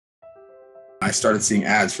I started seeing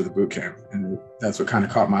ads for the boot camp, and that's what kind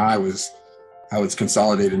of caught my eye, was how it's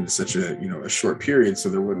consolidated into such a short period. So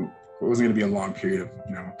it wasn't going to be a long period of,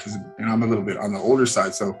 because I'm a little bit on the older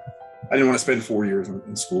side, so I didn't want to spend 4 years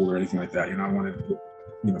in school or anything like that. I wanted,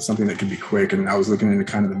 something that could be quick. And I was looking into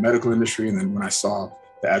kind of the medical industry, and then when I saw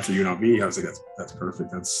the ad for UNLV, I was like, that's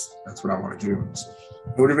perfect. That's what I want to do. So,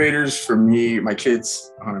 motivators for me, my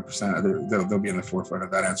kids, 100%. They'll be in the forefront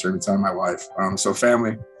of that answer every time. My wife. So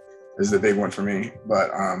family is the big one for me.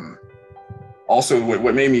 But also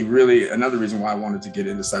what made me another reason why I wanted to get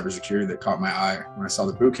into cybersecurity that caught my eye when I saw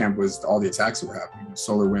the boot camp was all the attacks that were happening,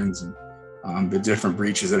 SolarWinds, and the different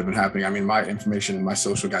breaches that have been happening. I mean, my information, my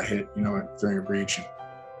social got hit, during a breach. And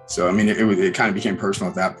so, I mean, it kind of became personal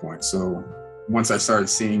at that point. So once I started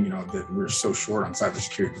seeing, that we're so short on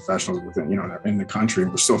cybersecurity professionals within, in the country,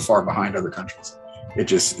 and we're so far behind other countries,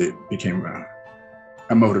 it became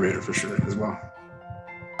a motivator for sure as well.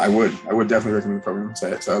 I would definitely recommend the program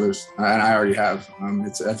to others, and I already have.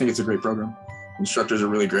 I think it's a great program. Instructors are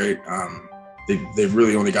really great. They've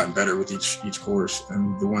really only gotten better with each course,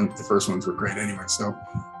 and the first ones were great anyway. So,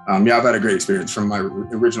 I've had a great experience from my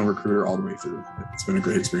original recruiter all the way through. It's been a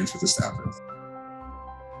great experience with the staff.